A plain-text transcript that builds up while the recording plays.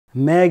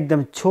मैं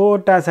एकदम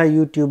छोटा सा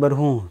यूट्यूबर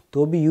हूँ,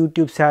 तो भी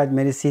यूट्यूब से आज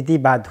मेरी सीधी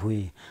बात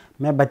हुई।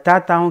 मैं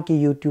बताता हूँ कि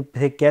यूट्यूब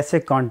से कैसे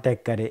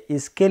कांटेक्ट करें।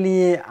 इसके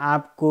लिए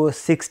आपको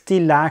 60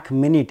 लाख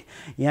मिनट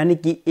यानी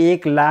कि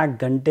 1 लाख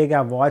घंटे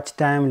का वॉच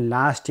टाइम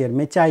लास्ट ईयर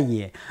में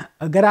चाहिए।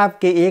 अगर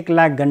आपके 1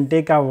 लाख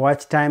घंटे का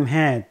वॉच टाइम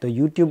है तो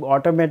यूट्यूब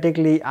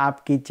ऑटोमेटिकली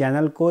आपकी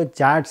चैनल को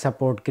चार्ट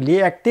सपोर्ट के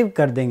लिए एक्टिव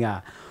कर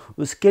देगा।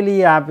 उसके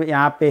लिए आप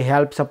यहाँ पे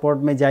हेल्प सपोर्ट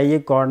में जाइए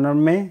कॉर्नर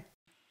में,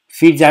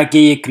 फिर जाके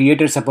ये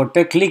क्रिएटर सपोर्ट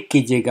पे क्लिक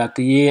कीजिएगा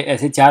तो ये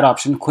ऐसे 4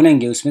 ऑप्शन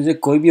खुलेंगे। उसमें से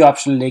कोई भी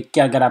ऑप्शन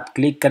लेके अगर आप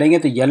क्लिक करेंगे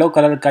तो येलो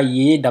कलर का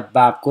ये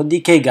डब्बा आपको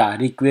दिखेगा,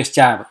 रिक्वेस्ट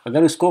चार्ट।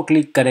 अगर उसको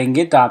क्लिक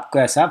करेंगे तो आपको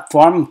ऐसा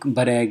फॉर्म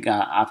भरेगा।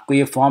 आपको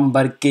ये फॉर्म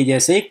भर के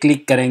जैसे ही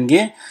क्लिक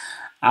करेंगे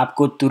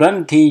आपको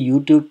तुरंत ही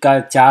यूट्यूब का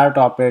चार्ट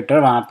ऑपरेटर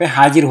वहाँ पे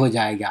हाजिर हो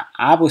जाएगा।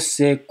 आप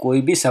उससे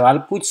कोई भी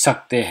सवाल पूछ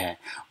सकते हैं।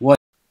 वो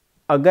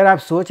अगर आप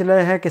सोच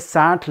रहे हैं कि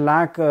 60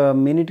 लाख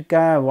मिनट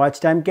का वॉच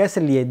टाइम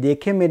कैसे लिए,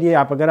 देखें मेरी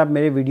अगर आप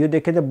मेरे वीडियो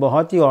देखें तो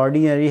बहुत ही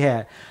ऑर्डिनरी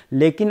है।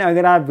 लेकिन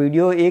अगर आप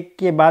वीडियो एक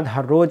के बाद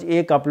हर रोज़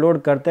एक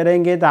अपलोड करते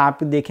रहेंगे तो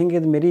आप देखेंगे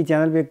तो मेरी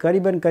चैनल पे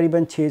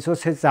करीबन 600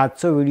 से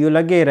 700 वीडियो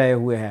लगे रहे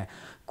हुए हैं।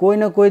 कोई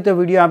ना कोई तो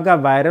वीडियो आपका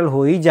वायरल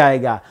हो ही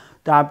जाएगा,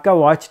 तो आपका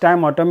वॉच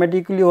टाइम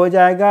ऑटोमेटिकली हो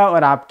जाएगा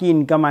और आपकी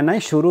इनकम आना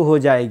शुरू हो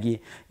जाएगी।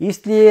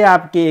 इसलिए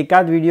आपके एक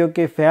आध वीडियो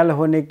के फेल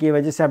होने की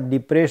वजह से आप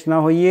डिप्रेस ना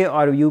होइए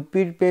और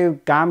यूट्यूब पे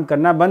काम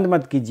करना बंद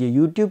मत कीजिए।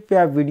 यूट्यूब पे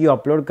आप वीडियो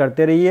अपलोड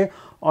करते रहिए,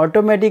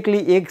 ऑटोमेटिकली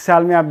 1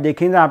 साल में आप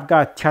देखेंगे आपका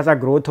अच्छा सा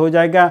ग्रोथ हो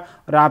जाएगा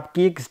और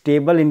आपकी एक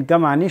स्टेबल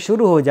इनकम आनी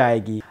शुरू हो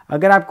जाएगी।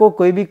 अगर आपको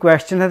कोई भी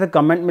क्वेश्चन है तो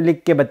कमेंट में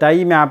लिख के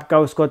बताइए, मैं आपका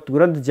उसको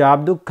तुरंत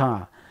जवाब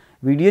दूँगा।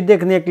 वीडियो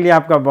देखने के लिए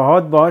आपका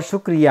बहुत बहुत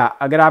शुक्रिया।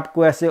 अगर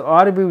आपको ऐसे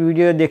और भी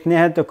वीडियो देखने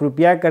हैं तो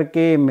कृपया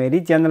करके मेरी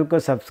चैनल को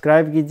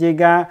सब्सक्राइब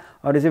कीजिएगा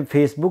और इसे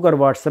फेसबुक और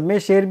व्हाट्सएप में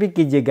शेयर भी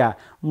कीजिएगा।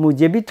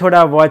 मुझे भी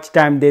थोड़ा वॉच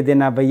टाइम दे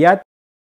देना भैया।